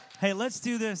Hey, let's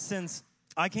do this since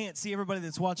I can't see everybody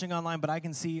that's watching online, but I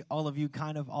can see all of you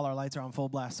kind of. All our lights are on full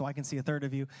blast, so I can see a third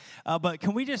of you. But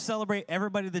can we just celebrate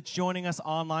everybody that's joining us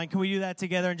online? Can we do that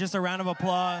together? And just a round of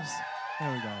applause.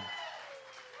 There we go.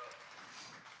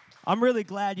 I'm really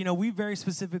glad, we very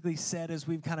specifically said as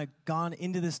we've kind of gone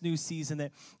into this new season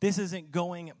that this isn't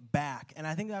going back. And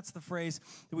I think that's the phrase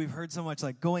that we've heard so much,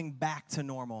 like going back to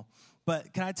normal.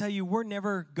 But can I tell you, we're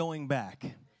never going back.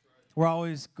 We're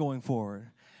always going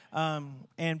forward.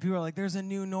 And people are like, there's a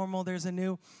new normal, let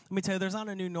me tell you, there's not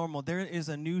a new normal. There is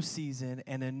a new season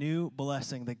and a new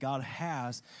blessing that God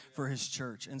has for his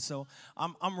church. And so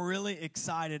I'm really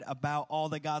excited about all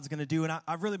that God's going to do. And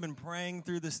I've really been praying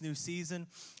through this new season.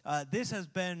 This has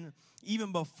been,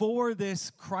 even before this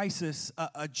crisis,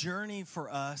 a journey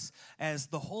for us as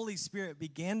the Holy Spirit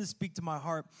began to speak to my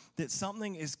heart that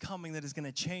something is coming that is going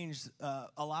to change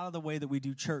a lot of the way that we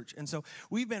do church. And so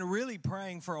we've been really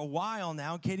praying for a while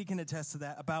now. Katie can attest to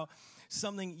that, about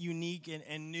something unique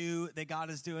and new that God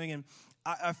is doing. And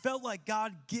I felt like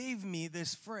God gave me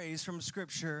this phrase from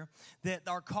Scripture that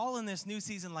our call in this new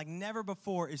season, like never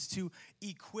before, is to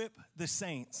equip the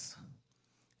saints.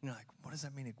 And you're like, what does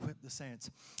that mean, equip the saints?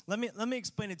 Let me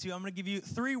explain it to you. I'm going to give you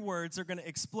 3 words that are going to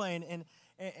explain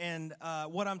and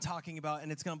what I'm talking about,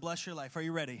 and it's going to bless your life. Are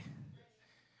you ready?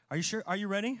 Are you sure? Are you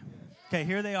ready? Okay,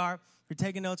 here they are. If you're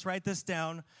taking notes, write this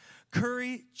down.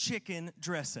 Curry chicken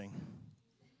dressing.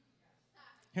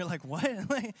 You're like, what?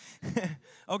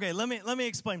 Okay, let me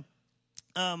explain.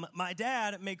 My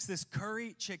dad makes this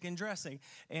curry chicken dressing,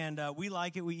 and we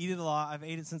like it. We eat it a lot. I've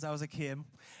ate it since I was a kid.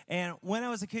 And when I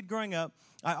was a kid growing up,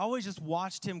 I always just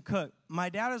watched him cook. My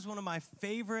dad is one of my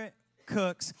favorite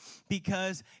cooks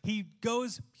because he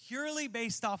goes purely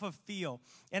based off of feel.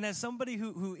 And as somebody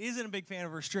who isn't a big fan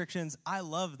of restrictions, I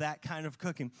love that kind of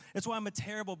cooking. That's why I'm a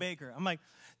terrible baker. I'm like,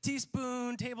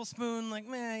 teaspoon, tablespoon, like,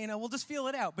 man, we'll just feel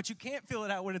it out. But you can't feel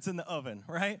it out when it's in the oven,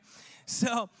 right?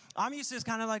 So I'm used to just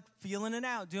kind of like feeling it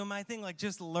out, doing my thing, like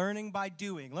just learning by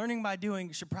doing. Learning by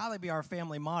doing should probably be our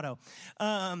family motto.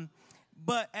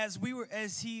 But as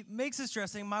he makes this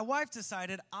dressing, my wife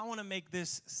decided, I want to make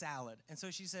this salad. And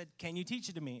so she said, can you teach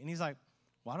it to me? And he's like,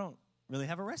 well, I don't really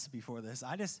have a recipe for this.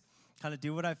 I just kind of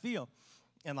do what I feel.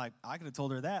 And like, I could have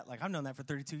told her that. Like, I've known that for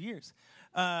 32 years.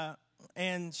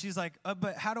 And she's like,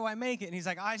 but how do I make it? And he's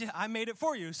like, I made it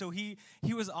for you. So he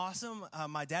was awesome.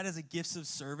 My dad is a gifts of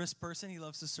service person. He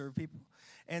loves to serve people.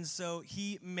 And so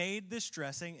he made this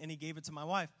dressing, and he gave it to my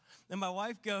wife. And my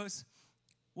wife goes,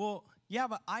 well, yeah,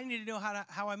 but I need to know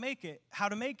how to make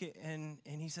it. And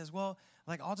he says, well,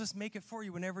 like, I'll just make it for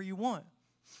you whenever you want.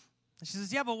 And she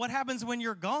says, yeah, but what happens when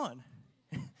you're gone?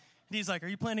 And he's like, are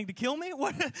you planning to kill me?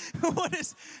 What do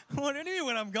you mean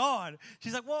when I'm gone?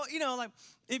 She's like, well, like,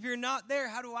 if you're not there,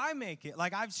 how do I make it?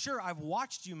 Like, I've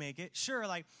watched you make it. Sure,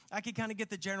 like, I can kind of get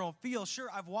the general feel. Sure,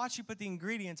 I've watched you put the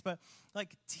ingredients, but,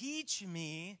 like, teach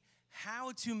me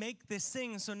how to make this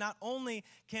thing so not only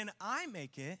can I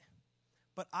make it,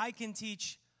 but I can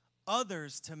teach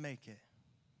others to make it.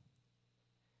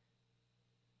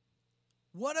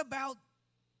 What about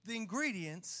the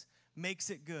ingredients makes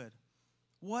it good?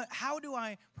 How do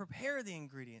I prepare the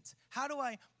ingredients? How do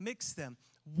I mix them?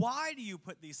 Why do you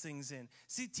put these things in?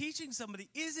 See, teaching somebody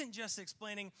isn't just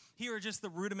explaining, here are just the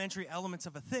rudimentary elements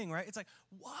of a thing, right? It's like,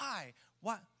 why?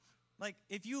 Why? Like,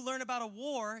 if you learn about a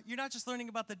war, you're not just learning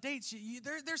about the dates.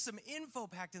 There's some info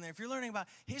packed in there. If you're learning about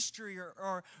history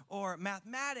or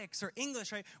mathematics or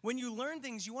English, right? When you learn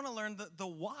things, you want to learn the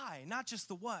why, not just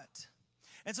the what.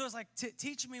 And so it's like,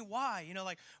 teach me why.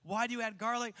 Like, why do you add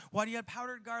garlic? Why do you add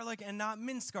powdered garlic and not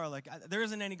minced garlic? There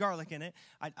isn't any garlic in it.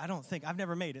 I don't think. I've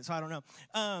never made it, so I don't know.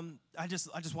 I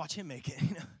just watch him make it,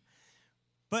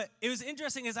 But it was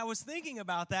interesting as I was thinking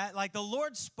about that. Like, the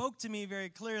Lord spoke to me very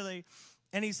clearly,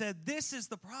 and he said, this is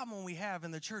the problem we have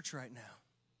in the church right now.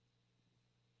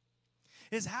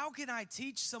 Is how can I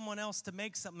teach someone else to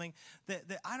make something that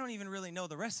I don't even really know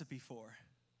the recipe for?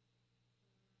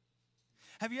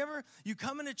 Have you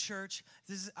come into church,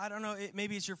 I don't know,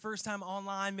 maybe it's your first time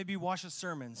online, maybe you watch a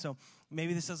sermon, so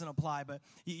maybe this doesn't apply, but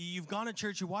you've gone to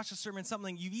church, you watched a sermon,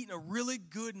 something, you've eaten a really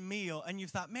good meal, and you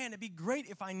thought, man, it'd be great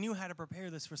if I knew how to prepare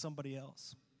this for somebody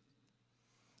else.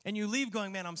 And you leave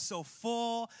going, man, I'm so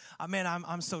full, man,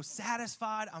 I'm so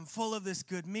satisfied, I'm full of this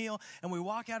good meal, and we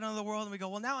walk out into the world and we go,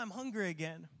 well, now I'm hungry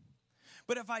again.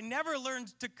 But if I never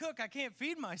learned to cook, I can't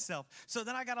feed myself. So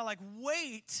then I got to like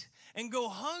wait and go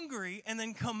hungry and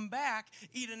then come back,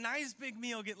 eat a nice big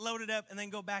meal, get loaded up, and then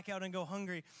go back out and go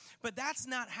hungry. But that's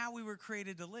not how we were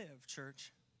created to live,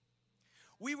 church.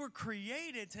 we were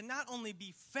created to not only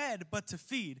be fed, but to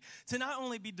feed, to not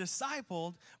only be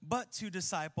discipled, but to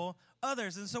disciple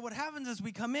others. And so what happens is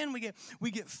we come in,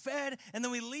 we get fed, and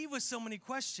then we leave with so many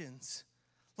questions.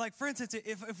 Like, for instance,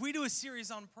 if we do a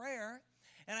series on prayer,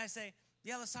 and I say,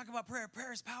 yeah, let's talk about prayer.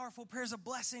 Prayer is powerful. Prayer is a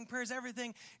blessing. Prayer is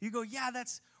everything. You go, yeah,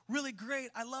 that's really great.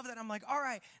 I love that. I'm like, all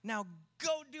right, now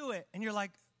go do it. And you're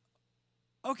like,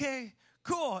 okay,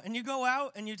 cool. And you go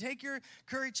out and you take your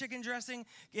curry chicken dressing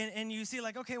and you see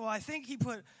like, okay, well, I think he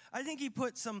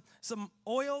put some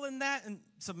oil in that and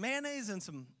some mayonnaise and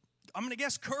some, I'm going to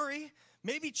guess curry,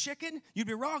 maybe chicken. You'd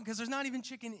be wrong because there's not even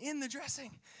chicken in the dressing.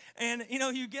 And,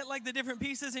 you get like the different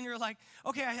pieces and you're like,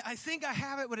 okay, I think I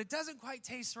have it, but it doesn't quite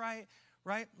taste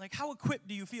right? Like, how equipped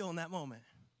do you feel in that moment?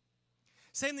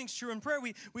 Same thing's true in prayer.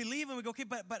 We leave and we go, okay,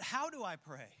 but how do I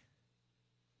pray?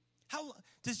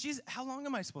 How long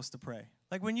am I supposed to pray?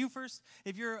 Like when you first,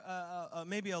 if you're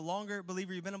maybe a longer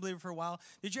believer, you've been a believer for a while,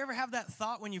 did you ever have that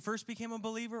thought when you first became a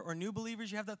believer, or new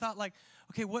believers, you have that thought like,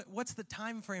 okay, what's the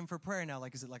time frame for prayer now?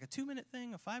 Like, is it like a 2-minute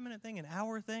thing, a 5-minute thing, an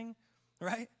hour thing,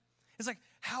 right? It's like,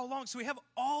 how long? So we have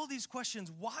all these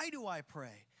questions. Why do I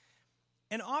pray?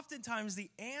 And oftentimes the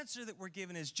answer that we're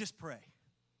given is just pray.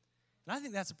 And I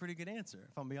think that's a pretty good answer,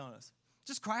 if I'm being honest.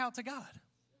 Just cry out to God.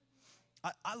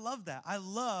 I love that. I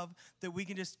love that we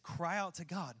can just cry out to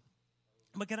God.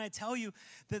 But can I tell you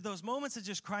that those moments of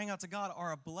just crying out to God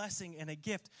are a blessing and a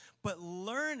gift, but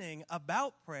learning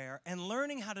about prayer and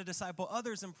learning how to disciple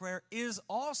others in prayer is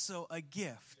also a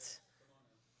gift.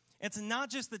 It's not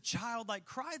just the childlike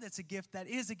cry that's a gift, that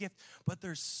is a gift, but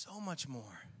there's so much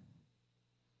more.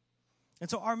 And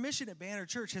so our mission at Banner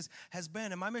Church has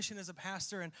been, and my mission as a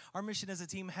pastor and our mission as a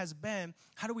team has been,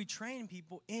 how do we train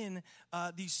people in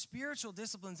these spiritual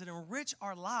disciplines that enrich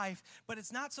our life, but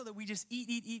it's not so that we just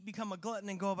eat, become a glutton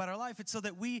and go about our life. It's so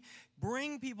that we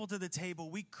bring people to the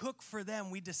table, we cook for them,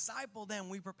 we disciple them,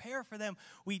 we prepare for them,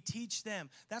 we teach them.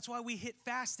 That's why we hit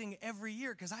fasting every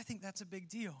year, because I think that's a big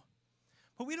deal.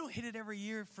 But we don't hit it every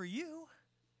year for you.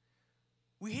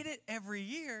 We hit it every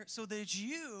year so that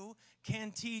you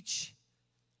can teach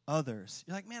others.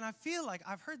 You're like, man, I feel like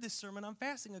I've heard this sermon on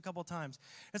fasting a couple times.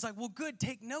 It's like, well, good,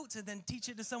 take notes and then teach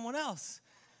it to someone else.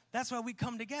 That's why we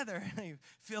come together.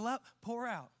 Fill up, pour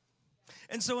out.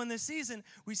 And so in this season,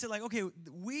 we said like, okay,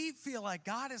 we feel like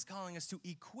God is calling us to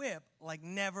equip like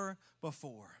never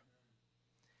before.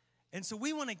 And so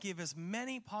we want to give as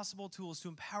many possible tools to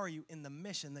empower you in the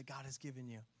mission that God has given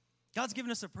you. God's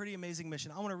given us a pretty amazing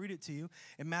mission. I want to read it to you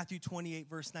in Matthew 28,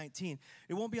 verse 19.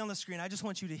 It won't be on the screen. I just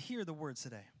want you to hear the words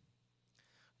today.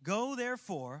 Go,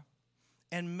 therefore,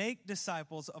 and make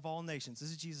disciples of all nations. This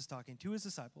is Jesus talking to his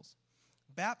disciples,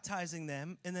 baptizing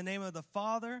them in the name of the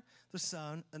Father, the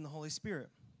Son, and the Holy Spirit,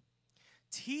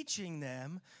 teaching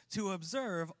them to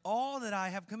observe all that I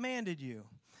have commanded you.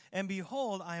 And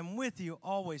behold, I am with you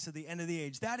always to the end of the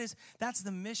age. That's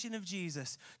the mission of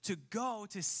Jesus, to go,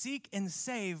 to seek and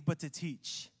save, but to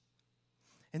teach.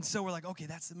 And so we're like, okay,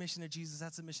 that's the mission of Jesus.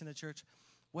 That's the mission of church.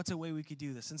 What's a way we could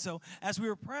do this? And so as we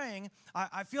were praying,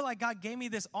 I feel like God gave me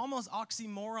this almost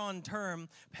oxymoron term,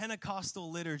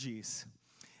 Pentecostal liturgies.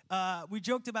 We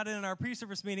joked about it in our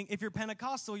pre-service meeting. If you're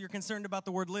Pentecostal, you're concerned about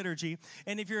the word liturgy.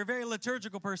 And if you're a very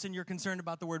liturgical person, you're concerned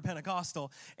about the word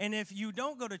Pentecostal. And if you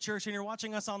don't go to church and you're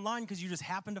watching us online because you just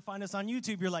happen to find us on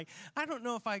YouTube, you're like, I don't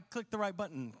know if I clicked the right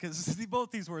button because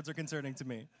both these words are concerning to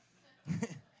me.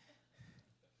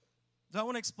 So I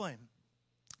want to explain.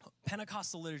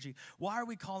 Pentecostal liturgy. Why are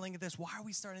we calling it this? Why are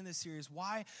we starting this series?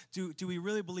 Why do we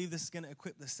really believe this is going to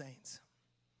equip the saints?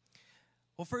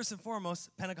 Well, first and foremost,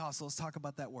 Pentecostal, let's talk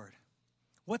about that word.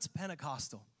 What's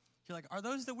Pentecostal? You're like, are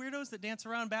those the weirdos that dance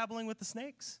around babbling with the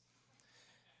snakes?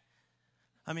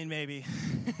 I mean, maybe.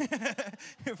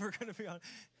 If we're going to be honest.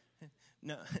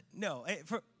 No.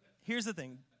 Here's the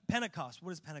thing. Pentecost.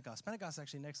 What is Pentecost? Pentecost is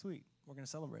actually next week. We're going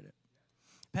to celebrate it.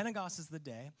 Pentecost is the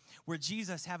day where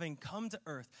Jesus, having come to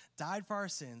earth, died for our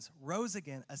sins, rose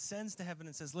again, ascends to heaven,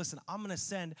 and says, listen, I'm going to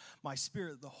send my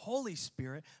Spirit, the Holy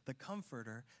Spirit, the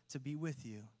Comforter, to be with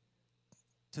you,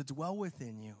 to dwell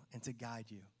within you, and to guide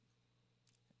you.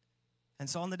 And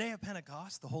so on the day of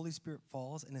Pentecost, the Holy Spirit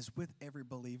falls and is with every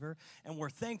believer, and we're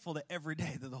thankful that every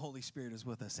day that the Holy Spirit is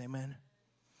with us, amen?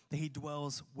 That he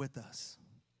dwells with us.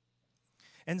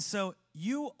 And so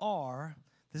you are...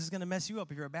 This is going to mess you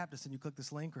up if you're a Baptist and you click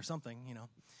this link or something,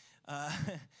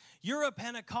 You're a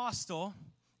Pentecostal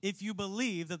if you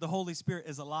believe that the Holy Spirit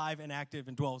is alive and active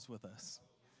and dwells with us.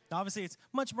 Now, obviously, it's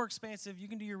much more expansive. You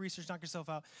can do your research, knock yourself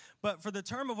out. But for the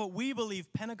term of what we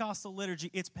believe, Pentecostal liturgy,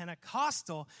 it's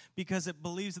Pentecostal because it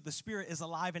believes that the Spirit is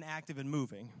alive and active and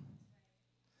moving.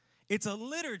 It's a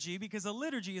liturgy because a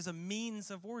liturgy is a means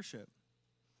of worship.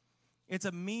 It's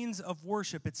a means of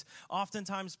worship. It's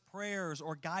oftentimes prayers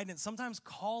or guidance, sometimes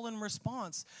call and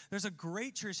response. There's a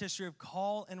great church history of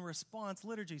call and response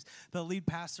liturgies. The lead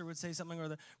pastor would say something, or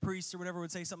the priest or whatever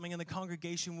would say something, and the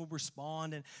congregation will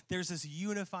respond, and there's this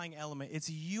unifying element. It's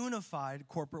unified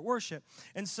corporate worship.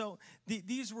 And so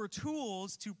these were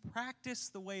tools to practice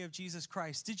the way of Jesus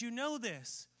Christ. Did you know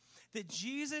this? That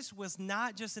Jesus was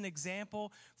not just an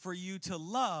example for you to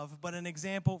love, but an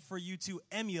example for you to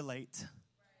emulate.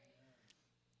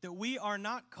 That we are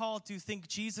not called to think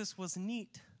Jesus was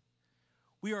neat.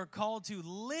 We are called to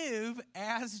live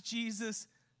as Jesus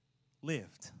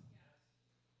lived.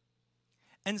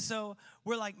 And so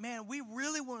we're like, man, we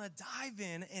really want to dive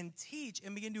in and teach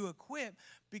and begin to equip,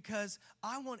 because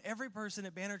I want every person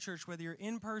at Banner Church, whether you're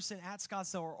in person at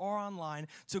Scottsdale or online,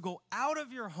 to go out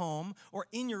of your home or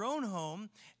in your own home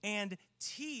and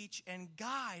teach and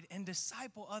guide and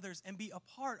disciple others and be a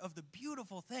part of the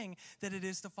beautiful thing that it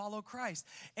is to follow Christ.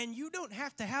 And you don't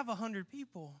have to have 100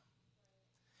 people.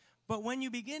 But when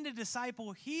you begin to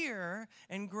disciple here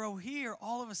and grow here,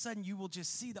 all of a sudden you will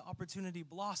just see the opportunity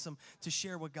blossom to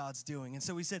share what God's doing. And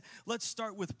so we said, let's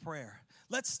start with prayer.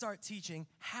 Let's start teaching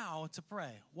how to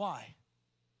pray. Why?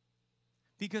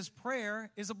 Because prayer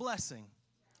is a blessing.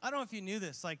 I don't know if you knew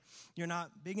this. Like, you're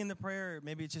not big into prayer. Or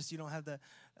maybe it's just you don't have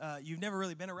you've never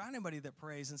really been around anybody that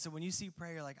prays. And so when you see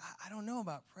prayer, you're like, I don't know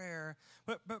about prayer.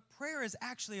 But prayer is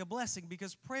actually a blessing,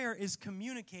 because prayer is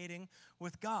communicating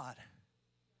with God.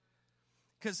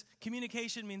 Because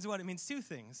communication means what? It means two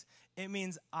things. It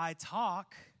means I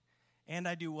talk and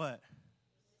I do what?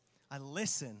 I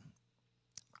listen.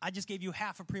 I just gave you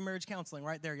half of pre-marriage counseling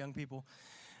right there, young people.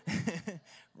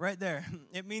 Right there.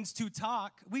 It means to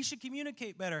talk. We should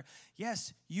communicate better.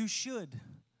 Yes, you should.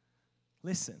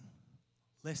 Listen.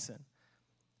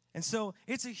 And so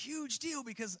it's a huge deal,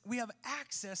 because we have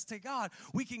access to God.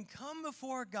 We can come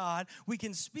before God, we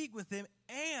can speak with Him,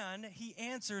 and He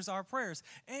answers our prayers,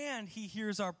 and He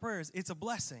hears our prayers. It's a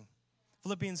blessing.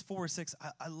 Philippians 4:6,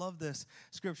 I love this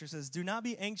scripture. It says, do not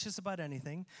be anxious about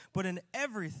anything, but in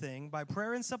everything, by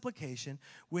prayer and supplication,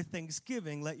 with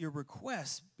thanksgiving, let your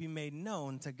requests be made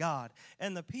known to God.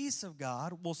 And the peace of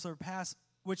God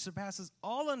which surpasses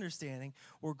all understanding,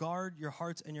 will guard your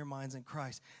hearts and your minds in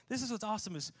Christ. This is what's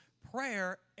awesome, is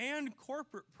prayer and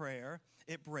corporate prayer.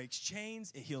 It breaks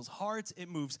chains, it heals hearts, it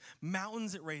moves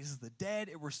mountains, it raises the dead,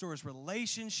 it restores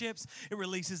relationships, it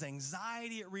releases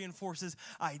anxiety, it reinforces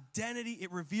identity,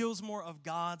 it reveals more of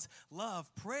God's love.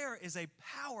 Prayer is a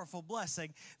powerful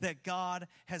blessing that God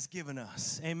has given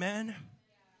us. Amen?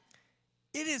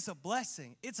 It is a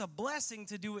blessing. It's a blessing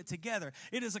to do it together.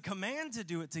 It is a command to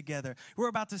do it together. We're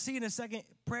about to see in a second,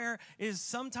 prayer is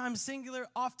sometimes singular,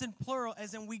 often plural,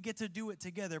 as in we get to do it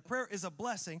together. Prayer is a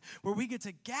blessing where we get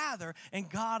to gather and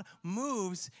God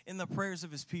moves in the prayers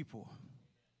of His people.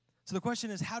 So the question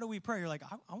is, how do we pray? You're like,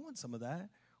 I want some of that.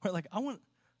 Or like, I want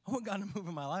God to move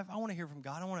in my life. I want to hear from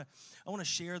God. I want to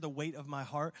share the weight of my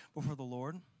heart before the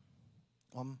Lord.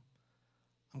 I'm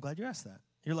glad you asked that.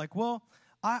 You're like, well,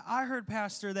 I heard,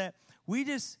 Pastor, that we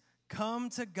just come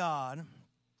to God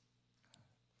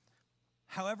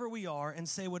however we are and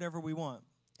say whatever we want.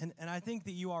 And I think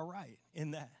that you are right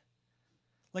in that.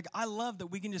 Like, I love that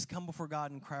we can just come before God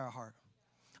and cry our heart.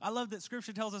 I love that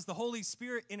Scripture tells us the Holy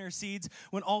Spirit intercedes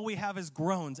when all we have is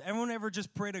groans. Everyone ever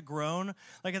just prayed a groan?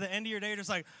 Like, at the end of your day, you're just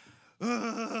like,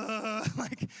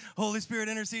 like, Holy Spirit,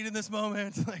 intercede in this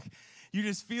moment. Like, you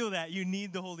just feel that. You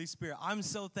need the Holy Spirit. I'm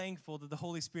so thankful that the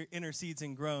Holy Spirit intercedes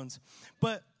and groans.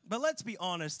 But let's be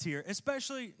honest here,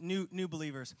 especially new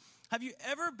believers. Have you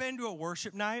ever been to a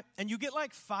worship night and you get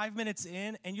like 5 minutes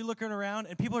in and you looking around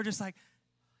and people are just like,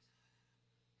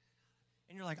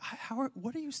 and you're like,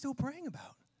 what are you still praying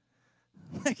about?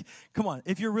 Like, come on,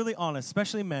 if you're really honest,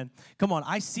 especially men, come on,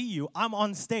 I see you, I'm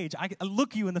on stage, I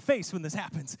look you in the face when this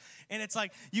happens, and it's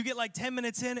like, you get like 10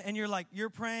 minutes in, and you're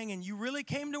praying, and you really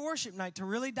came to worship night to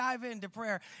really dive into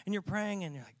prayer, and you're praying,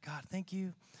 and you're like, God, thank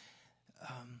you,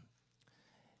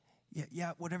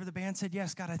 whatever the band said,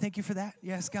 yes, God, I thank you for that,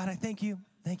 yes, God, I thank you,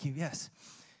 yes,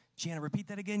 Gianna, repeat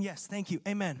that again, yes, thank you,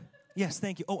 amen. Yes,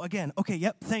 thank you. Oh, again. Okay,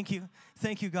 yep, thank you,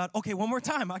 God. Okay, one more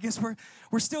time. I guess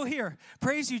we're still here.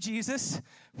 Praise you, Jesus.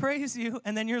 Praise you.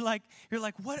 And then you're like,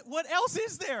 what else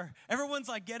is there? Everyone's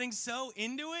like getting so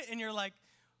into it, and you're like,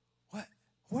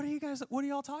 what are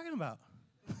y'all talking about?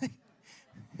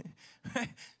 Right?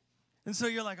 And so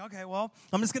you're like, okay, well,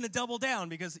 I'm just going to double down,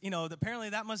 because,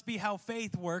 apparently that must be how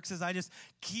faith works, is I just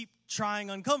keep trying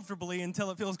uncomfortably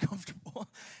until it feels comfortable.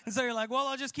 And so you're like, well,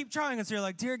 I'll just keep trying. And so you're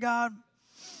like, dear God,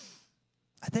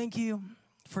 I thank you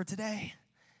for today.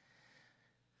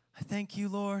 I thank you,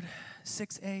 Lord,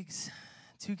 6 eggs,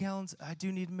 2 gallons. I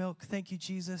do need milk. Thank you,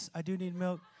 Jesus. I do need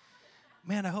milk.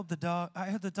 Man, I heard the dog.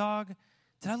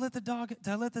 Did I let the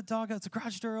dog out? It's a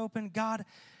garage door open. God,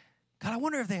 I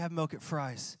wonder if they have milk at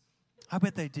Fry's. I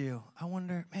bet they do. I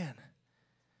wonder, man,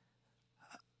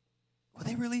 will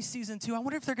they release season 2? I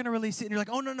wonder if they're going to release it. And you're like,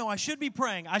 oh, no, I should be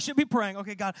praying.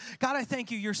 Okay, God, I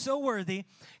thank you. You're so worthy.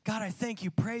 God, I thank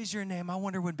you. Praise your name. I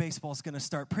wonder when baseball's going to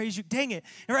start. Praise you. Dang it.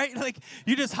 Right? Like,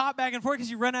 you just hop back and forth because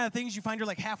you run out of things. You find you're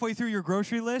like halfway through your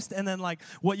grocery list and then like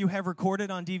what you have recorded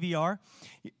on DVR.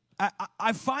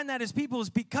 I find that as people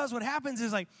is because what happens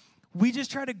is like, we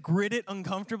just try to grit it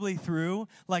uncomfortably through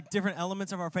like different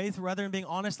elements of our faith rather than being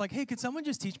honest, like, hey, could someone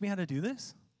just teach me how to do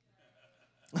this?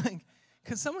 Like,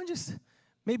 could someone just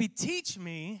maybe teach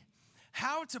me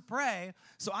how to pray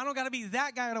so I don't got to be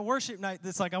that guy at a worship night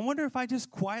that's like, I wonder if I just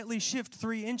quietly shift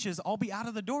 3 inches, I'll be out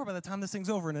of the door by the time this thing's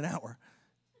over in an hour.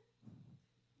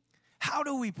 How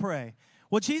do we pray?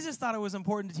 Well, Jesus thought it was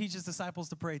important to teach his disciples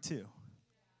to pray too.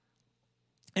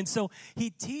 And so he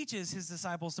teaches his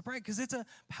disciples to pray because it's a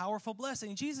powerful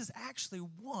blessing. Jesus actually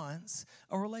wants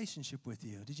a relationship with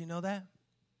you. Did you know that?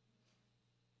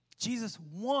 Jesus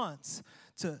wants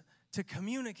to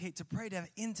communicate, to pray, to have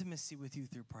intimacy with you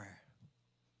through prayer.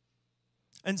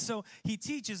 And so he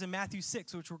teaches in Matthew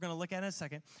 6, which we're going to look at in a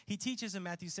second. He teaches in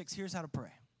Matthew 6, here's how to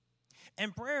pray.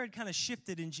 And prayer had kind of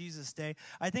shifted in Jesus' day.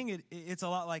 I think it's a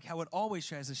lot like how it always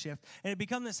tries to shift. And it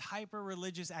become this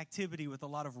hyper-religious activity with a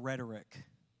lot of rhetoric.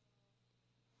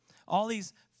 All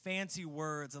these fancy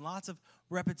words and lots of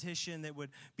repetition that would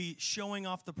be showing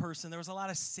off the person. There was a lot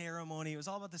of ceremony. It was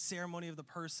all about the ceremony of the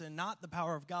person, not the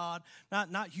power of God,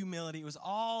 not humility. It was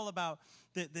all about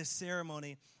this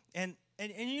ceremony. And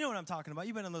you know what I'm talking about.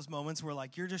 You've been in those moments where,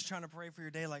 like, you're just trying to pray for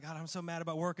your day, like, God, I'm so mad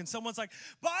about work. And someone's like,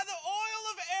 by the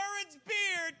oil of Aaron's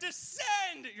beard,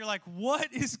 descend. You're like,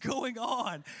 what is going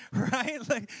on, right?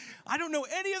 Like, I don't know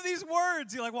any of these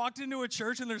words. You, like, walked into a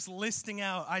church and they're just listing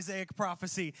out Isaiah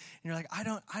prophecy. And you're like,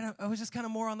 I was just kind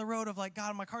of more on the road of, like,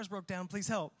 God, my car's broke down. Please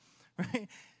help, right?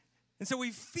 And so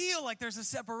we feel like there's a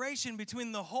separation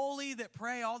between the holy that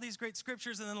pray all these great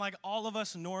scriptures and then like all of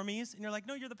us normies. And you're like,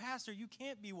 no, you're the pastor. You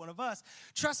can't be one of us.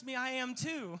 Trust me, I am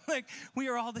too. Like, we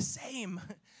are all the same.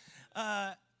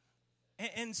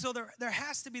 And so there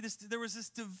has to be there was this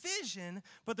division,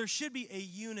 but there should be a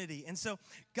unity. And so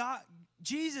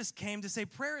Jesus came to say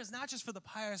prayer is not just for the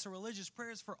pious or religious,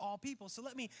 prayer is for all people. So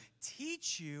let me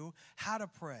teach you how to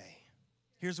pray.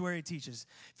 Here's where he teaches.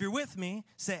 If you're with me,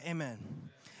 say amen.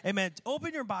 Amen.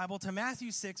 Open your Bible to Matthew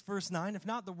 6, verse 9. If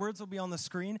not, the words will be on the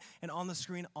screen and on the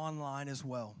screen online as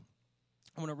well.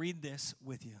 I'm going to read this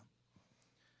with you.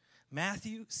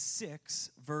 Matthew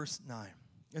 6, verse 9.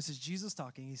 This is Jesus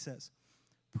talking. He says,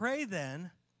 pray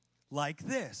then like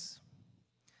this.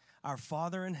 Our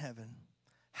Father in heaven,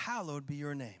 hallowed be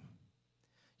your name.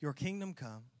 Your kingdom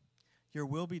come, your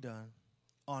will be done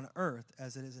on earth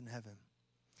as it is in heaven.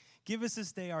 Give us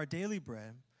this day our daily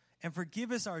bread, and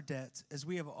forgive us our debts as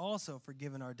we have also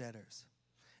forgiven our debtors.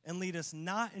 And lead us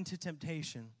not into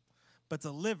temptation, but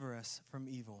deliver us from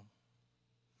evil.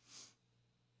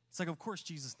 It's like, of course,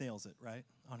 Jesus nails it, right,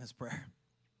 on his prayer.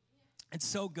 It's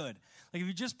so good. Like, if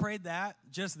you just prayed that,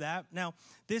 just that. Now,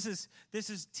 this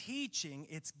is teaching,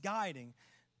 it's guiding.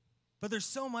 But there's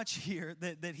so much here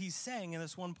that he's saying in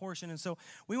this one portion. And so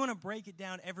we want to break it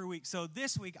down every week. So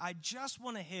this week, I just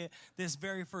want to hit this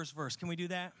very first verse. Can we do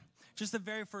that? Just the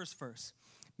very first verse.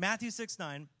 Matthew 6,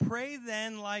 9. Pray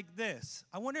then like this.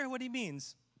 I wonder what he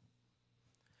means.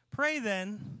 Pray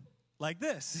then like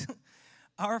this.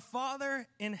 Our Father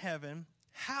in heaven,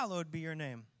 hallowed be your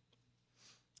name.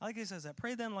 I like he says that.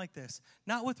 Pray then like this.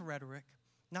 Not with rhetoric.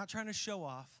 Not trying to show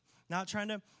off. Not trying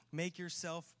to make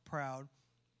yourself proud.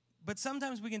 But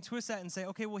sometimes we can twist that and say,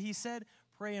 okay, well, he said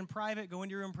pray in private, go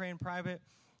into your room, pray in private.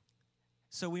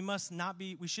 So we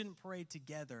shouldn't pray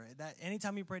together. That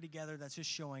anytime you pray together, that's just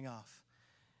showing off.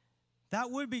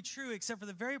 That would be true, except for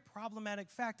the very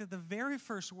problematic fact that the very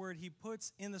first word he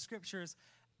puts in the scripture is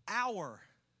our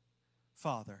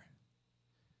Father.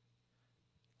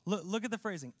 Look at the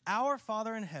phrasing. Our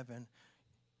Father in heaven,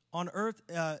 on earth,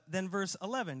 then verse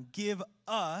 11, give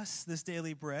us this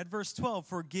daily bread. Verse 12,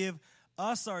 forgive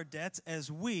us our debts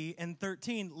as we, and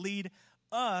 13, lead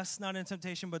us, not in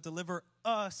temptation, but deliver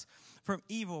us from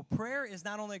evil. Prayer is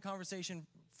not only a conversation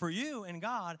for you and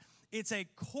God, it's a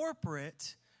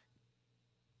corporate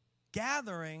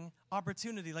gathering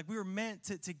opportunity. Like, we were meant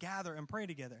to gather and pray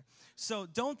together. So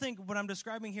don't think what I'm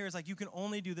describing here is like you can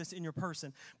only do this in your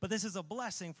person, but this is a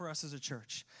blessing for us as a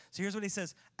church. So here's what he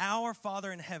says, our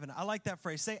Father in heaven. I like that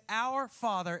phrase. Say, our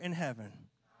Father in heaven.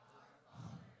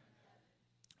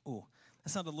 Ooh, that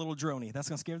sounded a little droney. That's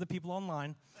going to scare the people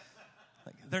online.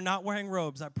 Like, they're not wearing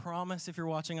robes. I promise if you're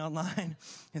watching online,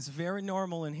 it's very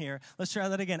normal in here. Let's try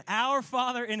that again. Our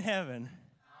Father in heaven.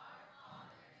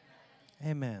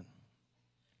 Amen.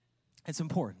 It's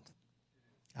important.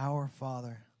 Our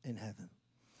Father in heaven.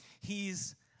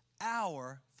 He's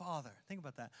our Father. Think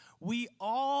about that. We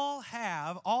all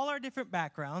have all our different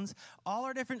backgrounds, all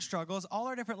our different struggles, all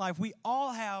our different life. We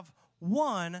all have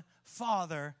one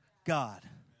Father, God.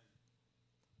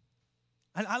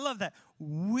 And I love that.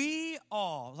 We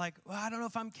all, like, well, I don't know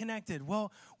if I'm connected.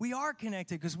 Well, we are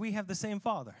connected because we have the same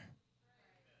Father.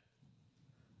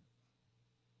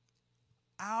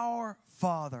 Our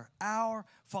Father, our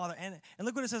Father. And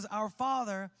look what it says, our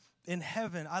Father in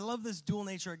heaven. I love this dual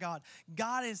nature of God.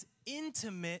 God is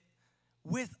intimate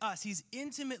with us. He's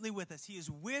intimately with us. He is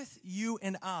with you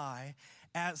and I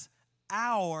as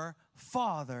our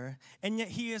Father, and yet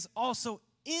he is also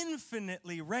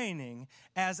infinitely reigning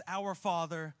as our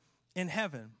Father in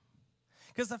heaven.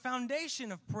 Because the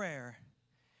foundation of prayer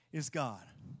is God.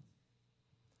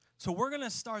 So we're going to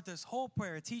start this whole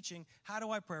prayer teaching, how do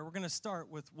I pray? We're going to start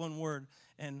with one word,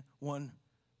 and one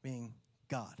being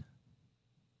God.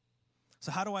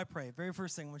 So how do I pray? Very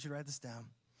first thing, I want you to write this down.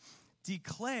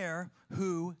 Declare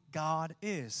who God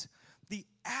is. The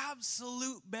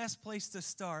absolute best place to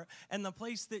start, and the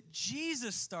place that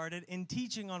Jesus started in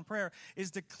teaching on prayer, is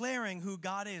declaring who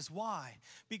God is. Why?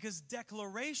 Because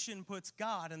declaration puts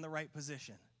God in the right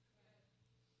position.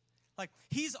 Like,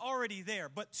 he's already there,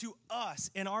 but to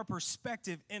us, in our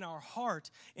perspective, in our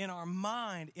heart, in our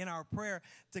mind, in our prayer,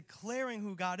 declaring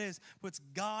who God is puts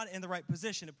God in the right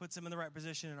position. It puts him in the right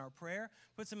position in our prayer,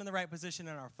 puts him in the right position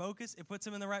in our focus, it puts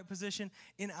him in the right position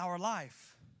in our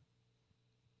life.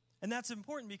 And that's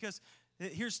important because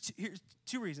here's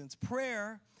two reasons.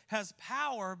 Prayer has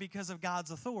power because of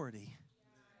God's authority.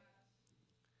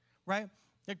 Right?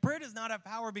 Like, prayer does not have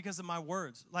power because of my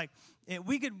words. Like,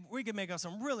 we could make up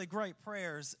some really great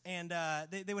prayers, and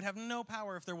they would have no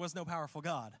power if there was no powerful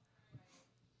God.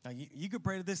 Now, you could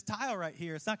pray to this tile right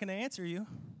here. It's not going to answer you.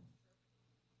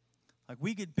 Like,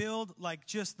 we could build, like,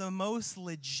 just the most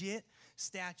legit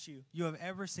statue you have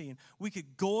ever seen. We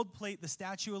could gold plate the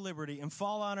Statue of Liberty and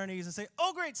fall on our knees and say,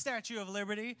 "Oh, great Statue of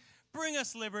Liberty, bring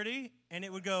us liberty." And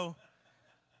it would go,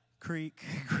 creak,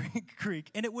 creak,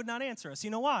 creak. And it would not answer us. You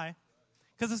know why?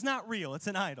 Because it's not real. It's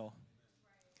an idol.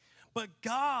 But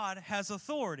God has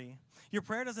authority. Your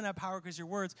prayer doesn't have power because your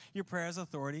words. Your prayer has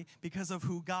authority because of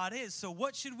who God is. So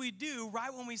what should we do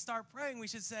right when we start praying? We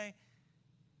should say,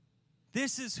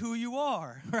 "This is who you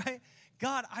are," right?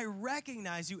 God, I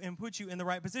recognize you and put you in the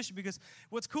right position. Because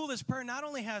what's cool is prayer not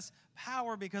only has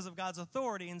power because of God's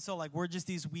authority, and so, like, we're just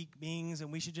these weak beings,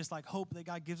 and we should just, like, hope that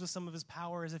God gives us some of his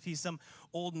power as if he's some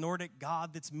old Nordic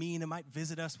god that's mean and might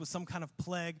visit us with some kind of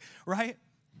plague, right?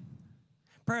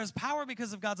 Prayer has power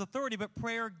because of God's authority, but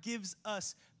prayer gives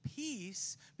us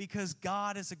peace because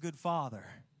God is a good Father.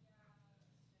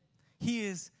 He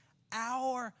is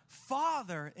our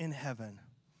Father in heaven.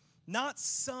 Not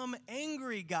some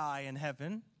angry guy in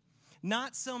heaven,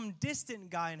 not some distant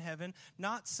guy in heaven,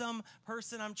 not some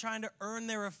person I'm trying to earn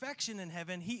their affection in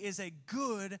heaven. He is a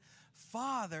good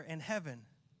Father in heaven.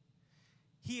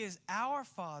 He is our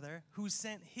Father who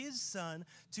sent his Son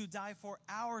to die for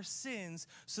our sins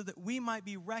so that we might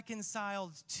be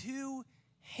reconciled to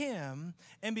him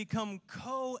and become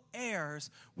co-heirs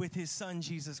with his Son,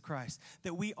 Jesus Christ.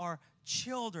 That we are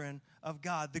children of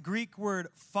God. The Greek word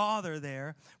father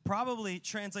there probably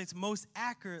translates most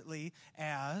accurately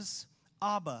as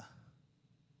Abba.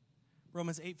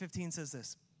 Romans 8:15 says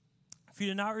this. "For you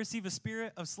did not receive a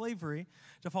spirit of slavery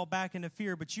to fall back into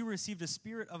fear, but you received a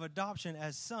spirit of adoption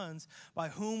as sons, by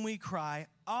whom we cry,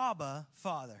 Abba,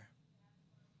 Father.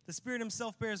 The Spirit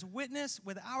himself bears witness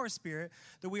with our spirit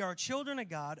that we are children of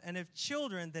God, and if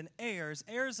children, then heirs,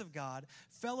 heirs of God,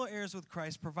 fellow heirs with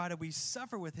Christ, provided we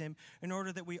suffer with him in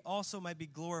order that we also might be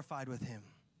glorified with him."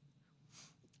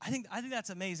 I think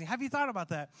that's amazing. Have you thought about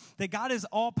that? That God is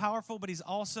all-powerful, but he's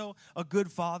also a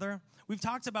good Father. We've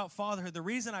talked about fatherhood. The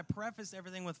reason I prefaced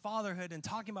everything with fatherhood and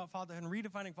talking about fatherhood and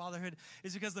redefining fatherhood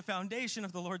is because the foundation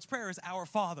of the Lord's Prayer is our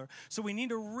Father. So we need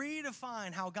to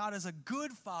redefine how God is a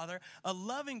good Father, a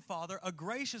loving Father, a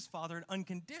gracious Father, an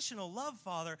unconditional love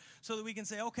Father, so that we can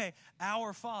say, okay,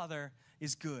 our Father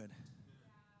is good.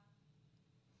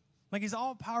 Like, he's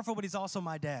all-powerful, but he's also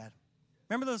my dad.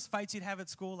 Remember those fights you'd have at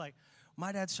school? Like,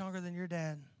 my dad's stronger than your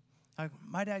dad. Like,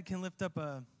 my dad can lift up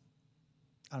a,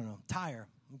 tire.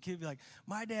 The kid would be like,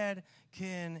 my dad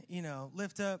can,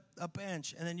 lift up a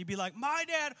bench. And then you'd be like, my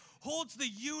dad holds the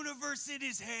universe in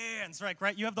his hands.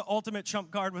 Right? You have the ultimate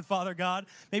trump card with Father God.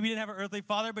 Maybe you didn't have an earthly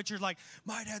father, but you're like,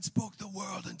 my dad spoke the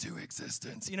world into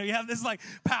existence. You have this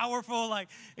powerful,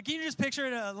 can you just picture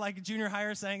it, junior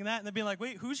higher saying that? And they'd be like,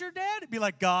 wait, who's your dad? It'd be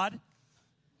like, God.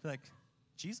 Be like,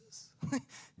 Jesus?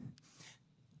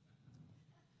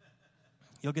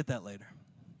 You'll get that later.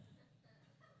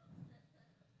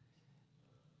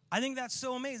 I think that's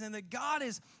so amazing that God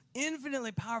is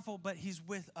infinitely powerful, but he's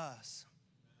with us.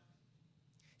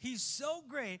 He's so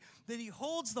great that he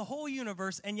holds the whole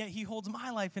universe, and yet he holds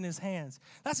my life in his hands.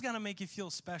 That's going to make you feel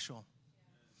special.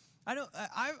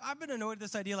 I've been annoyed at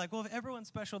this idea, if everyone's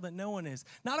special, then no one is.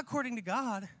 Not according to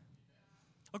God.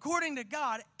 According to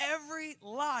God, every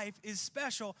life is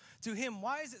special to him.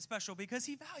 Why is it special? Because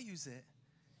he values it.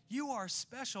 You are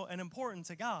special and important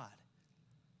to God.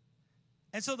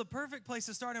 And so the perfect place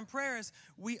to start in prayer is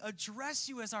we address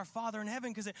you as our Father in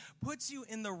heaven because it puts you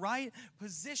in the right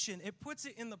position. It puts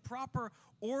it in the proper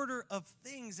order of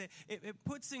things. It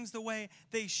puts things the way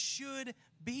they should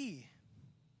be.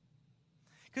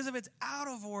 Because if it's out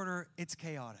of order, it's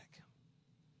chaotic.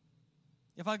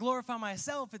 If I glorify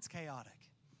myself, it's chaotic.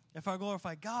 If I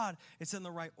glorify God, it's in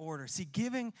the right order. See,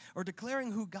 giving or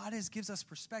declaring who God is gives us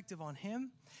perspective on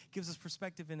him, gives us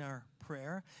perspective in our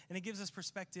prayer, and it gives us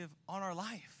perspective on our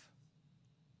life.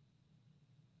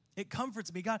 It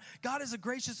comforts me. God is a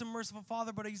gracious and merciful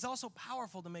Father, but he's also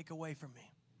powerful to make a way for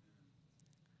me.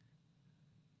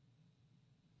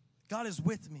 God is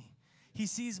with me. He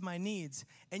sees my needs,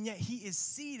 and yet he is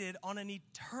seated on an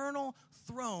eternal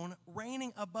throne,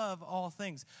 reigning above all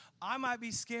things. I might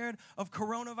be scared of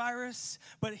coronavirus,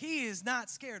 but he is not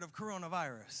scared of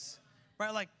coronavirus,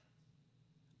 right?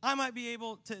 I might be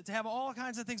able to have all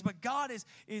kinds of things, but God is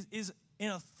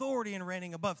in authority and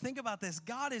reigning above. Think about this.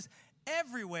 God is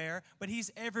everywhere, but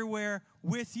he's everywhere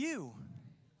with you,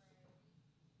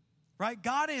 right?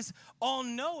 God is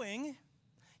all-knowing,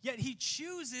 yet he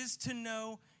chooses to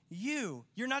know you.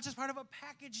 You're not just part of a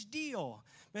package deal.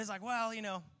 But it's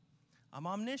I'm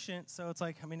omniscient, so it's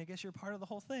I guess you're part of the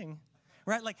whole thing.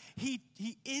 Right? He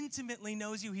intimately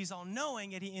knows you. He's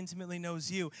all-knowing, yet he intimately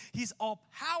knows you. He's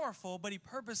all-powerful, but he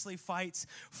purposely fights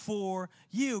for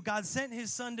you. God sent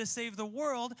his son to save the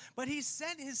world, but he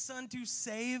sent his son to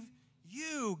save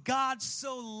you. God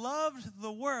so loved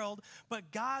the world,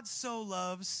 but God so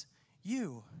loves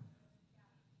you.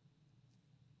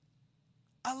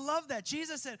 I love that.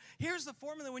 Jesus said, here's the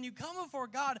formula. When you come before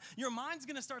God, your mind's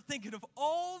going to start thinking of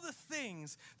all the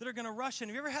things that are going to rush in.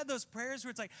 Have you ever had those prayers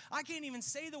where it's I can't even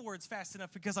say the words fast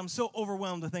enough because I'm so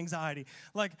overwhelmed with anxiety?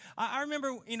 I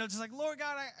remember, Lord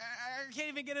God, I can't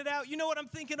even get it out. You know what I'm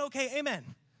thinking? Okay, amen.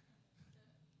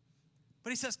 But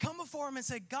he says, come before him and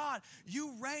say, God,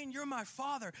 you reign. You're my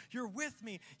Father. You're with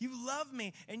me. You love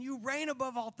me, and you reign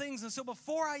above all things. And so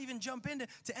before I even jump into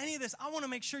any of this, I want to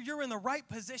make sure you're in the right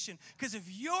position. Because if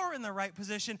you're in the right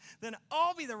position, then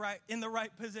I'll be in the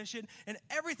right position, and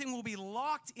everything will be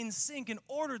locked in sync and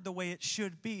ordered the way it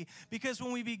should be. Because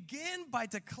when we begin by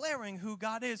declaring who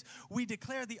God is, we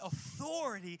declare the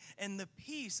authority and the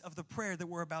peace of the prayer that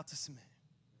we're about to submit.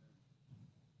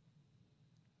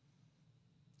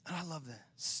 And I love that.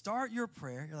 Start your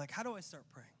prayer. You're how do I start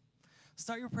praying?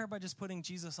 Start your prayer by just putting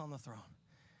Jesus on the throne.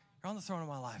 You're on the throne of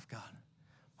my life, God.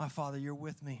 My Father, you're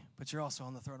with me, but you're also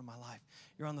on the throne of my life.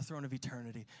 You're on the throne of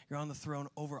eternity. You're on the throne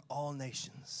over all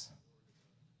nations.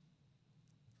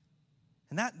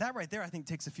 And that right there, I think,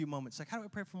 takes a few moments. How do I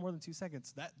pray for more than 2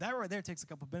 seconds? That right there takes a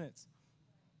couple minutes.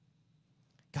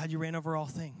 God, you reign over all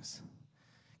things.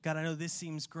 God, I know this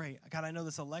seems great. God, I know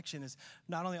this election is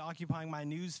not only occupying my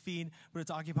news feed, but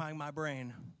it's occupying my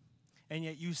brain. And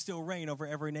yet you still reign over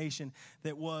every nation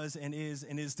that was and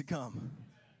is to come.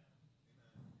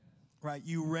 Right?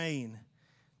 You reign.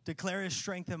 Declare his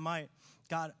strength and might.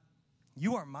 God,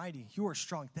 you are mighty. You are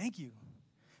strong. Thank you.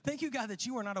 Thank you, God, that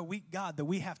you are not a weak God that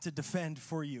we have to defend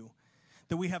for you,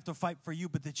 that we have to fight for you,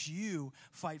 but that you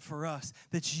fight for us,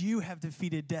 that you have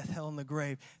defeated death, hell, and the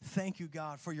grave. Thank you,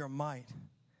 God, for your might.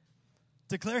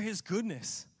 Declare his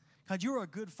goodness. God, you are a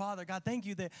good Father. God, thank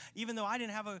you that even though I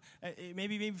didn't have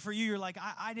maybe for you, you're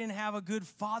I didn't have a good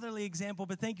fatherly example,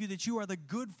 but thank you that you are the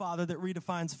good Father that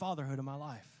redefines fatherhood in my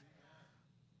life.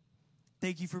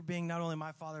 Thank you for being not only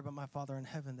my Father, but my Father in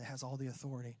heaven that has all the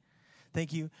authority.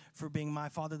 Thank you for being my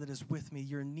Father that is with me.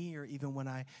 You're near even when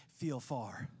I feel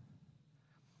far.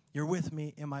 You're with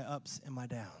me in my ups and my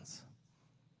downs.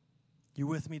 You're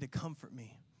with me to comfort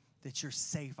me, that you're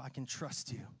safe. I can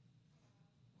trust you.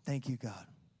 Thank you, God.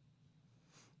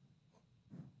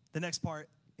 The next part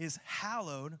is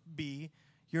hallowed be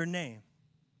your name.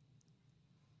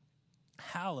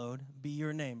 Hallowed be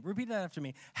your name. Repeat that after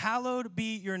me. Hallowed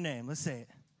be your name. Let's say it.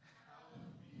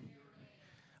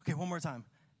 Okay, one more time.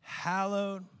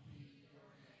 Hallowed.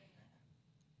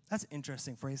 That's an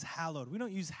interesting phrase, hallowed. We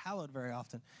don't use hallowed very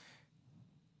often.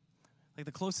 Like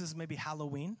the closest maybe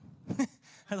Halloween. That's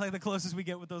like the closest we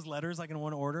get with those letters, like in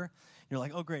one order. You're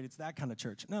like, oh, great, it's that kind of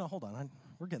church. No, hold on.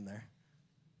 We're getting there.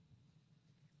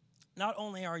 Not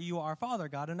only are you our Father,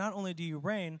 God, and not only do you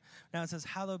reign, now it says,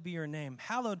 hallowed be your name.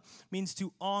 Hallowed means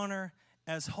to honor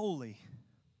as holy.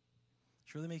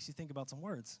 Which really makes you think about some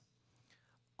words.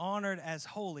 Honored as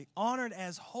holy. Honored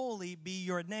as holy be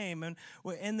your name.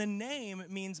 And the name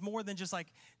means more than just like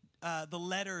the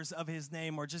letters of his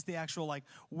name or just the actual like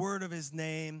word of his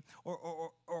name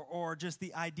or just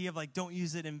the idea of like don't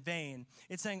use it in vain.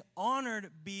 It's saying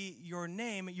honored be your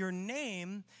name. Your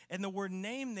name, and the word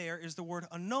name there is the word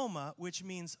onoma, which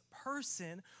means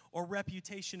person or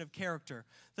reputation of character.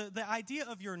 The idea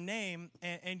of your name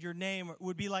and your name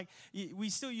would be like, we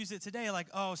still use it today, like,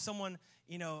 oh, someone,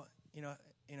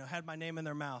 had my name in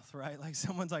their mouth, right? Like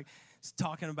someone's like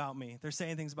talking about me. They're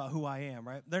saying things about who I am,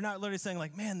 right? They're not literally saying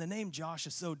like, man, the name Josh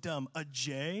is so dumb. A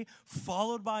J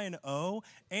followed by an O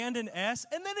and an S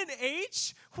and then an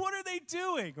H? What are they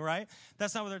doing, right?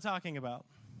 That's not what they're talking about.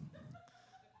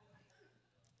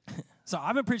 So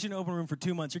I've been preaching Open Room for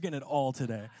 2 months. You're getting it all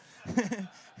today.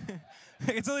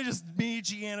 It's only just me,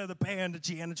 Gianna, the band,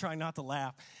 Gianna trying not to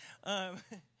laugh.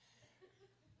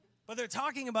 But they're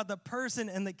talking about the person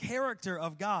and the character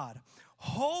of God.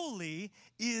 Holy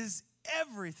is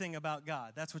everything about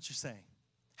God. That's what you're saying.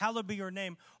 Hallowed be your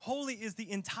name. Holy is the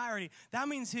entirety. That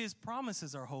means his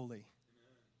promises are holy.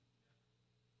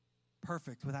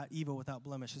 Perfect, without evil, without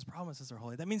blemish. His promises are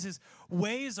holy. That means his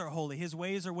ways are holy. His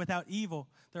ways are without evil.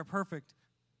 They're perfect,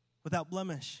 without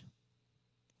blemish,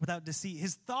 without deceit.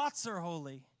 His thoughts are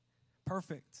holy,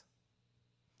 perfect.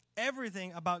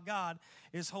 Everything about God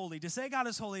is holy. To say God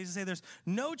is holy is to say there's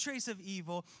no trace of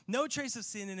evil, no trace of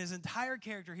sin in his entire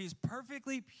character. He's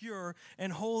perfectly pure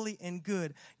and holy and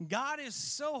good. God is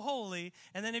so holy,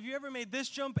 and then have you ever made this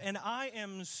jump, and I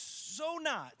am so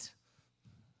not,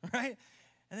 right?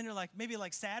 And then you're like, maybe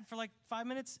like sad for like 5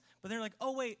 minutes, but then you're like,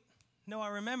 oh, wait, no, I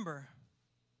remember.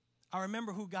 I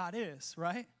remember who God is,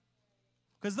 right?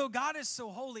 Because though God is so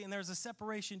holy and there's a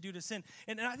separation due to sin,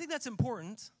 and I think that's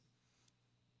important.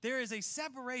 There is a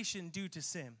separation due to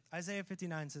sin. Isaiah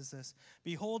 59 says this,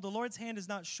 behold, the Lord's hand is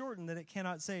not shortened that it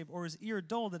cannot save, or his ear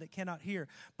dull that it cannot hear.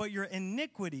 But your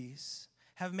iniquities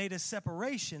have made a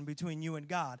separation between you and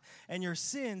God, and your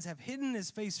sins have hidden his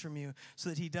face from you so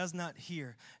that he does not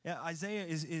hear. Isaiah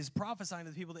is prophesying to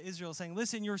the people of Israel, saying,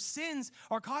 listen, your sins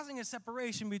are causing a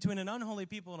separation between an unholy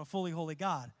people and a fully holy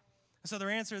God. So their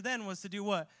answer then was to do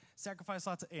what? Sacrifice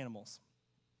lots of animals.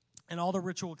 And all the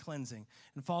ritual cleansing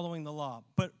and following the law.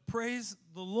 But praise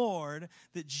the Lord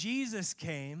that Jesus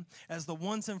came as the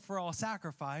once and for all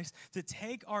sacrifice to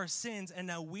take our sins, and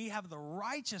now we have the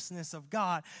righteousness of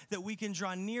God that we can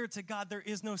draw near to God. There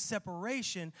is no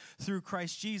separation through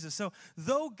Christ Jesus. So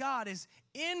though God is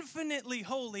infinitely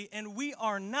holy and we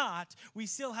are not, we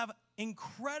still have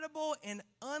incredible and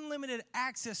unlimited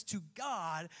access to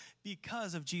God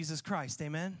because of Jesus Christ.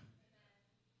 Amen?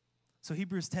 So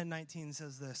Hebrews 10:19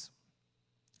 says this.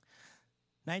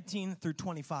 19 through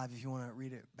 25, if you want to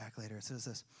read it back later, it says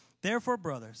this. Therefore,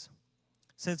 brothers,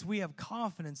 since we have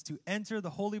confidence to enter the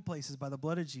holy places by the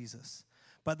blood of Jesus,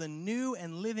 by the new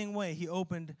and living way he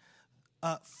opened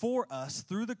for us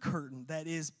through the curtain, that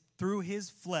is, through his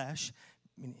flesh,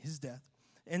 meaning his death,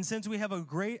 and since we have a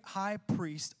great high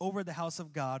priest over the house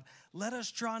of God, let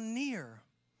us draw near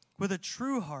with a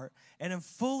true heart and in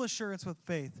full assurance with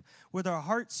faith, with our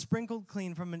hearts sprinkled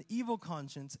clean from an evil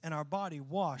conscience and our body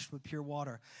washed with pure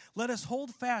water. Let us hold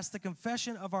fast the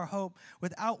confession of our hope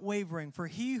without wavering, for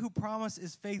he who promised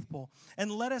is faithful.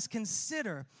 And let us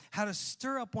consider how to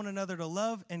stir up one another to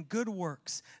love and good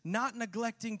works, not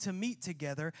neglecting to meet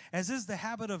together, as is the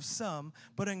habit of some,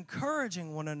 but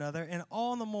encouraging one another, and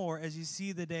all the more as you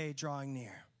see the day drawing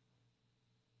near.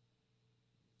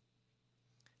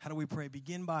 How do we pray?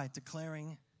 Begin by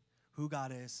declaring who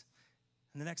God is.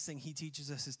 And the next thing he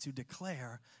teaches us is to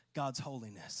declare God's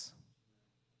holiness.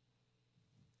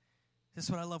 This is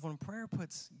what I love. When prayer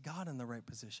puts God in the right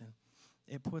position,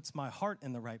 it puts my heart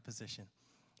in the right position.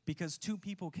 Because two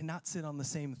people cannot sit on the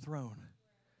same throne.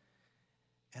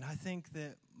 And I think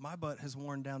that my butt has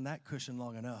worn down that cushion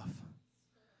long enough.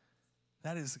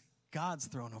 That is God's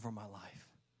throne over my life.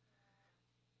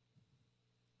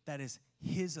 That is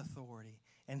his authority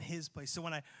and his place. So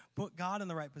when I put God in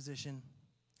the right position,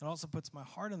 It also puts my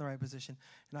heart in the right position,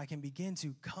 and I can begin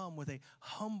to come with a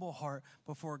humble heart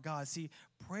before God. See,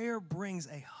 prayer brings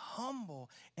a humble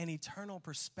and eternal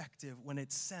perspective when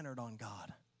it's centered on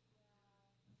God.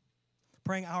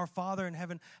 Praying, Our Father in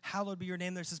heaven, hallowed be your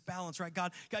name. There's this balance, right?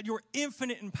 God, you are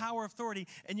infinite in power, authority,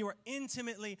 and you are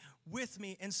intimately with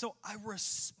me. And so I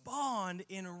respond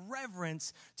in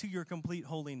reverence to your complete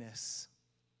holiness.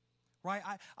 Right?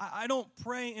 I don't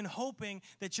pray in hoping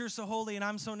that you're so holy and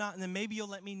I'm so not, and then maybe you'll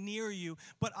let me near you.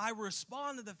 But I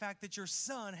respond to the fact that your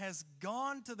Son has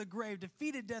gone to the grave,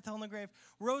 defeated death, hell, and the grave,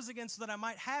 rose again so that I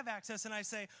might have access. And I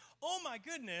say, oh my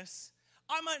goodness,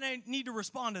 I might need to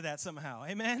respond to that somehow.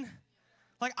 Amen?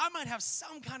 Like I might have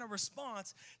some kind of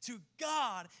response to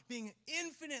God being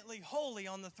infinitely holy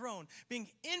on the throne, being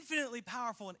infinitely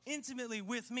powerful and intimately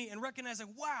with me, and recognizing,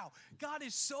 wow, God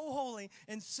is so holy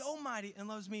and so mighty and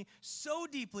loves me so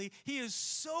deeply. He is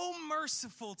so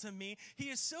merciful to me.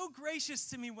 He is so gracious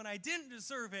to me when I didn't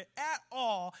deserve it at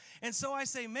all. And so I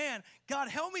say, man, God,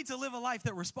 help me to live a life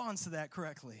that responds to that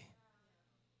correctly.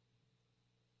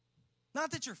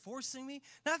 Not that you're forcing me,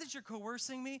 not that you're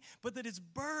coercing me, but that it's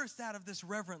birthed out of this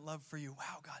reverent love for you.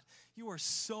 Wow, God, you are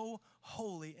so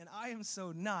holy, and I am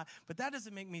so not. But that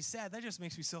doesn't make me sad. That just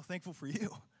makes me so thankful for you.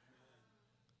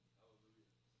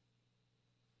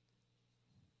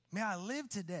 May I live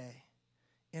today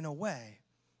in a way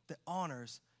that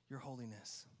honors your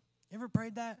holiness. You ever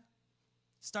prayed that?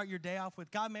 Start your day off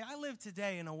with, God, may I live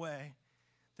today in a way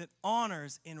that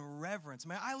honors in reverence.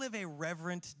 May I live a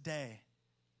reverent day.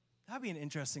 That'd be an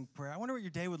interesting prayer. I wonder what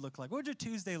your day would look like. What would your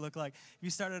Tuesday look like if you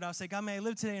started off, say, God, may I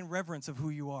live today in reverence of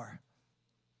who you are?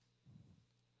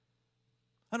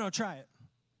 I don't know, try it.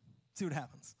 See what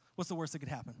happens. What's the worst that could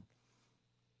happen?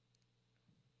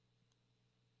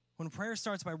 When prayer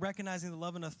starts by recognizing the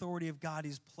love and authority of God,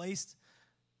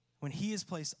 when he is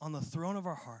placed on the throne of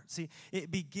our heart. See,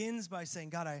 it begins by saying,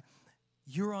 God,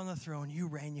 you're on the throne, you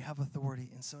reign, you have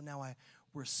authority. And so now I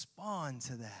respond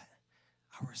to that.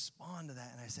 I respond to that,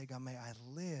 and I say, God, may I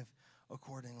live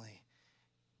accordingly.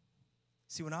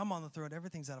 See, when I'm on the throne,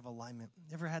 everything's out of alignment.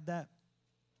 You ever had that?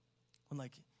 When,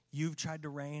 you've tried to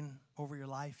reign over your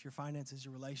life, your finances,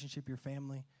 your relationship, your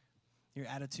family, your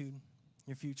attitude,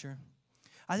 your future.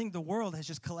 I think the world has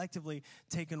just collectively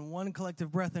taken one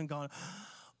collective breath and gone,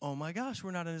 oh my gosh,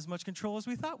 we're not in as much control as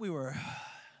we thought we were.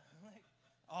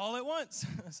 All at once.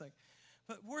 It's like,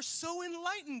 but we're so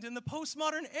enlightened in the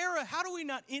postmodern era. How do we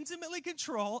not intimately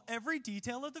control every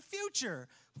detail of the future?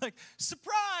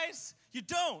 Surprise, you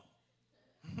don't.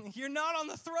 You're not on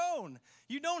the throne.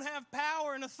 You don't have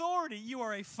power and authority. You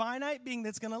are a finite being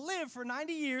that's going to live for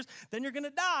 90 years, then you're going to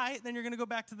die, then you're going to go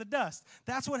back to the dust.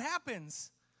 That's what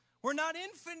happens. We're not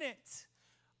infinite.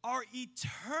 Our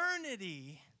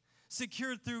eternity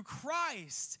secured through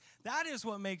Christ, that is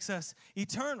what makes us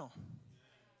eternal.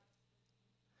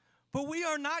 But we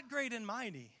are not great and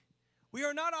mighty. We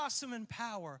are not awesome in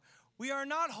power. We are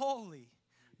not holy.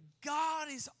 God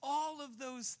is all of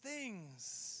those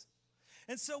things.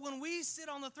 And so when we sit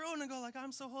on the throne and go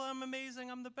I'm so holy, I'm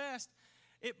amazing, I'm the best,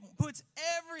 it puts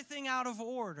everything out of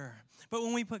order. But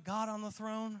when we put God on the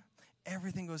throne,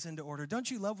 everything goes into order. Don't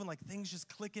you love when things just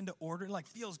click into order? It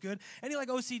feels good. Any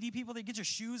OCD people, they get your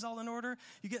shoes all in order.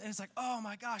 And it's oh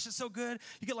my gosh, it's so good.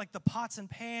 You get the pots and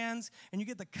pans, and you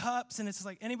get the cups, and it's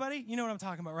just anybody? You know what I'm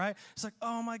talking about, right? It's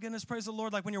oh my goodness, praise the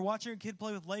Lord. When you're watching your kid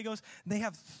play with Legos, and they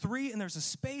have 3, and there's a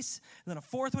space, and then a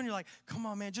 4th one, you're come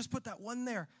on, man, just put that one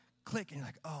there. Click, and you're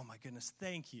oh my goodness,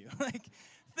 thank you.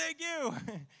 Thank you.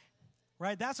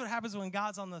 Right? That's what happens when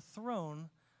God's on the throne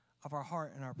of our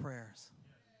heart and our prayers.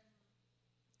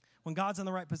 When God's in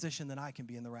the right position, then I can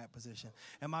be in the right position.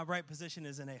 And my right position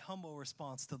is in a humble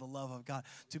response to the love of God,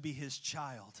 to be his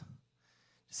child.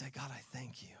 To say, God, I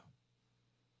thank you.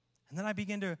 And then I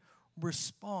begin to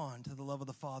respond to the love of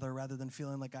the Father rather than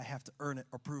feeling like I have to earn it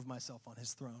or prove myself on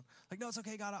his throne. No, it's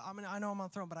okay, God, I know I'm on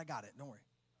the throne, but I got it. Don't worry.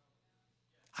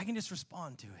 I can just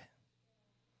respond to it.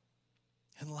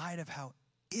 In light of how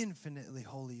infinitely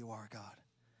holy you are, God,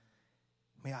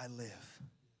 may I live.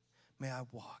 May I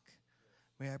walk.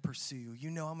 May I pursue you. You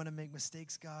know I'm going to make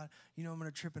mistakes, God. You know I'm going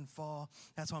to trip and fall.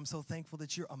 That's why I'm so thankful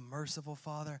that you're a merciful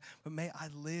Father. But may I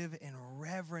live in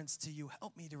reverence to you.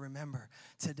 Help me to remember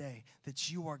today that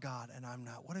you are God and I'm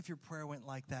not. What if your prayer went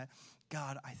like that?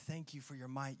 God, I thank you for your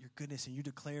might, your goodness, and you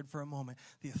declared for a moment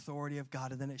the authority of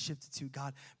God, and then it shifted to,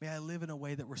 God, may I live in a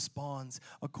way that responds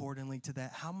accordingly to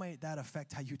that. How might that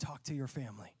affect how you talk to your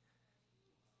family?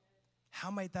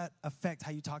 How might that affect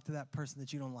how you talk to that person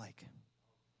that you don't like?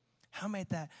 How might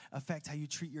that affect how you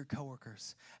treat your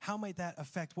coworkers? How might that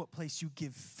affect what place you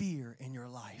give fear in your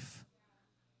life?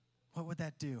 What would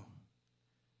that do?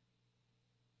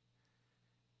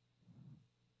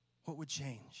 What would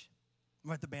change? I'm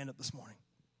going to have the band up this morning.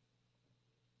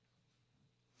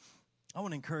 I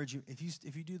want to encourage you,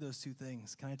 if you do those two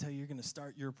things, can I tell you, you're going to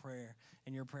start your prayer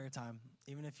and your prayer time,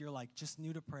 even if you're like just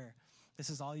new to prayer, this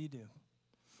is all you do.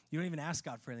 You don't even ask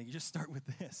God for anything. You just start with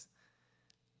this.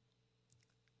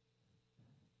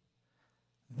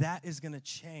 That is going to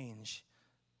change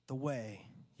the way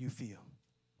you feel.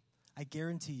 I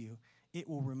guarantee you, it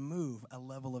will remove a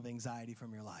level of anxiety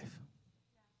from your life.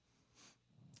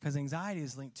 Because anxiety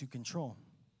is linked to control.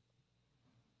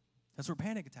 That's where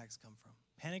panic attacks come from.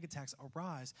 Panic attacks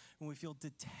arise when we feel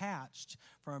detached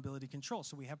from our ability to control.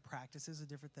 So we have practices of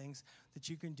different things that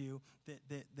you can do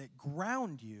that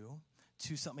ground you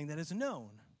to something that is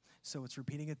known. So it's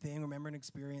repeating a thing, remembering an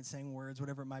experience, saying words,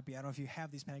 whatever it might be. I don't know if you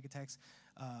have these panic attacks.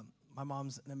 My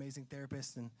mom's an amazing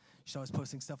therapist, and she's always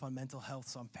posting stuff on mental health,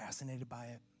 so I'm fascinated by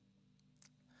it.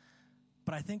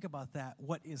 But I think about that.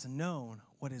 What is known,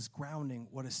 what is grounding,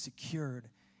 what is secured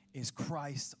is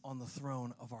Christ on the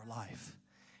throne of our life.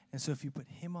 And so if you put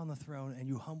him on the throne and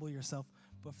you humble yourself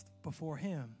before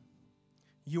him,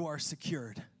 you are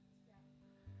secured.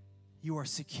 You are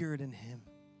secured in him.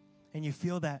 And you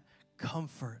feel that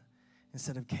comfort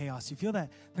instead of chaos. You feel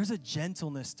that there's a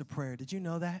gentleness to prayer. Did you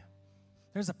know that?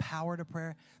 There's a power to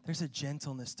prayer. There's a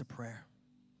gentleness to prayer.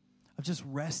 Of just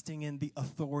resting in the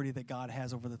authority that God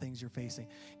has over the things you're facing.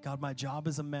 God, my job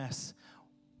is a mess.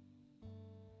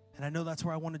 And I know that's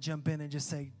where I want to jump in and just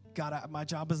say, God, my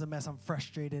job is a mess. I'm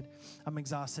frustrated. I'm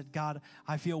exhausted. God,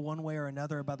 I feel one way or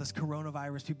another about this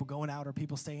coronavirus, people going out or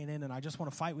people staying in, and I just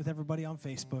want to fight with everybody on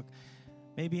Facebook.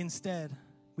 Maybe instead,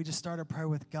 we just start a prayer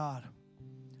with God,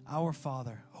 our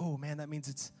Father. Oh, man, that means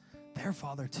it's their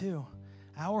Father too.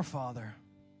 Our Father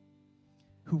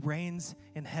who reigns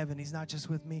in heaven. He's not just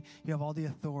with me. You have all the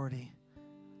authority.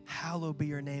 Hallowed be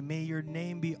your name. May your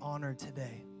name be honored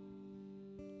today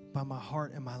by my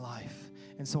heart and my life.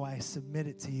 And so I submit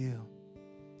it to you.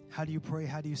 How do you pray?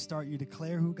 How do you start? You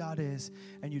declare who God is,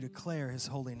 and you declare his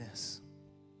holiness.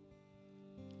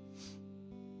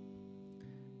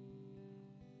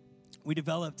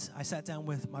 I sat down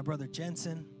with my brother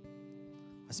Jensen,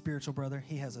 my spiritual brother.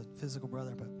 He has a physical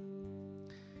brother,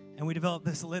 and we developed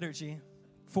this liturgy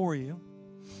for you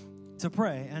to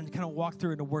pray and kind of walk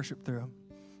through and to worship through.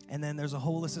 And then there's a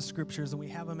whole list of scriptures, and we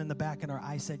have them in the back in our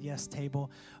I Said Yes table,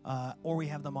 or we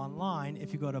have them online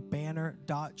if you go to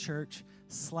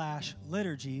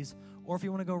banner.church/liturgies, or if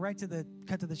you want to go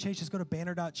cut to the chase, just go to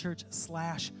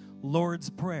banner.church/Lord's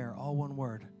Prayer, all one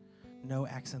word. No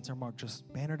accents are marked,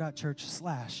 just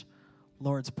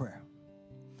banner.church/Lord's Prayer.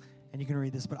 And you can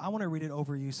read this, but I want to read it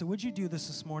over you. So would you do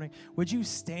this morning? Would you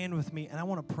stand with me, and I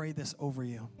want to pray this over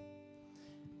you.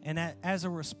 And as a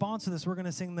response to this, we're going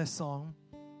to sing this song,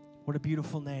 What a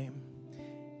Beautiful Name,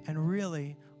 and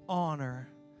really honor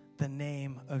the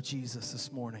name of Jesus this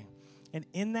morning. And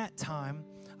in that time,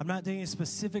 I'm not doing a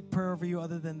specific prayer over you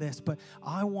other than this, but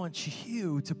I want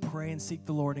you to pray and seek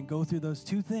the Lord and go through those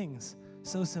two things.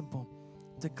 So simple.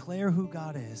 Declare who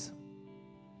God is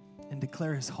and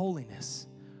declare his holiness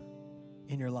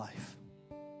in your life.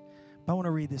 But I want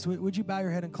to read this. Would you bow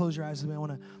your head and close your eyes with me? I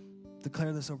want to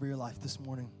declare this over your life this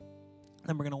morning.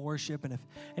 Then we're going to worship, and if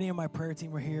any of my prayer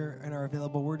team are here and are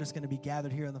available, we're just going to be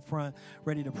gathered here in the front,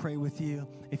 ready to pray with you.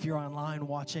 If you're online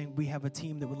watching, we have a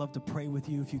team that would love to pray with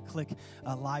you. If you click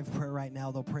a live prayer right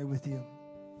now, they'll pray with you.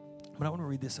 But I want to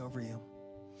read this over you.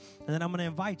 And then I'm going to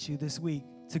invite you this week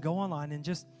to go online and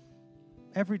just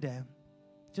every day,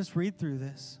 just read through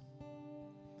this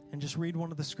and just read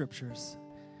one of the scriptures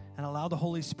and allow the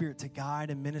Holy Spirit to guide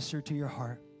and minister to your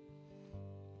heart.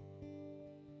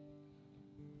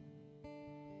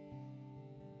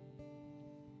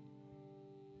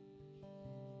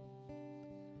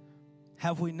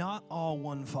 Have we not all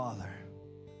one Father,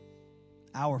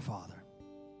 our Father?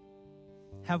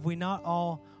 Have we not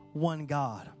all one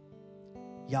God,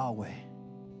 Yahweh?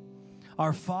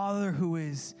 Our Father who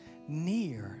is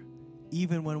near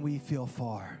even when we feel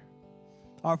far.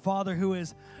 Our Father who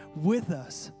is with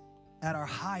us at our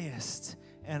highest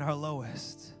and our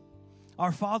lowest.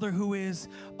 Our Father who is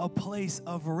a place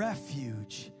of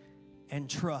refuge and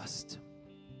trust.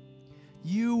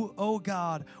 You, O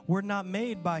God, were not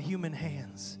made by human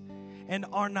hands and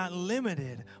are not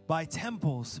limited by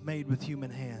temples made with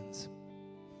human hands.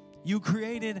 You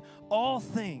created all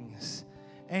things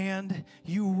and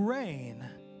you reign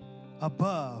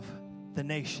above the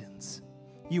nations.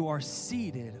 You are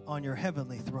seated on your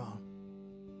heavenly throne.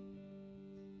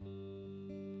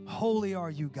 Holy are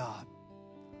you, God.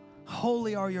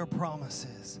 Holy are your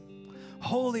promises.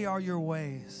 Holy are your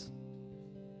ways.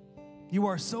 You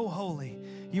are so holy.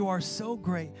 You are so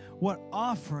great. What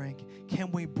offering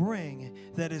can we bring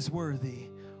that is worthy?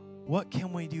 What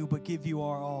can we do but give you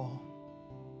our all?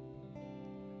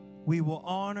 We will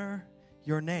honor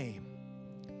your name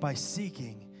by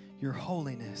seeking your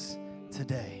holiness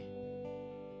today.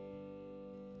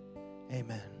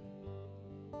 Amen.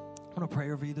 I want to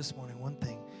pray over you this morning. One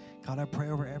thing. God, I pray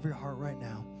over every heart right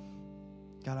now.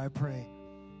 God, I pray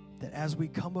that as we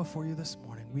come before you this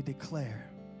morning, we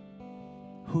declare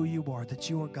who you are, that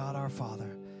you are God our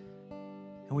Father,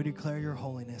 and we declare your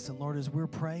holiness. And Lord, as we're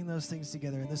praying those things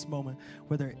together in this moment,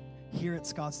 whether here at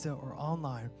Scottsdale or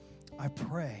online, I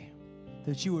pray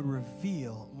that you would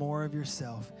reveal more of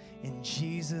yourself in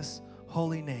Jesus'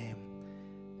 holy name.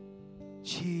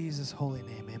 Jesus' holy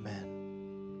name, amen.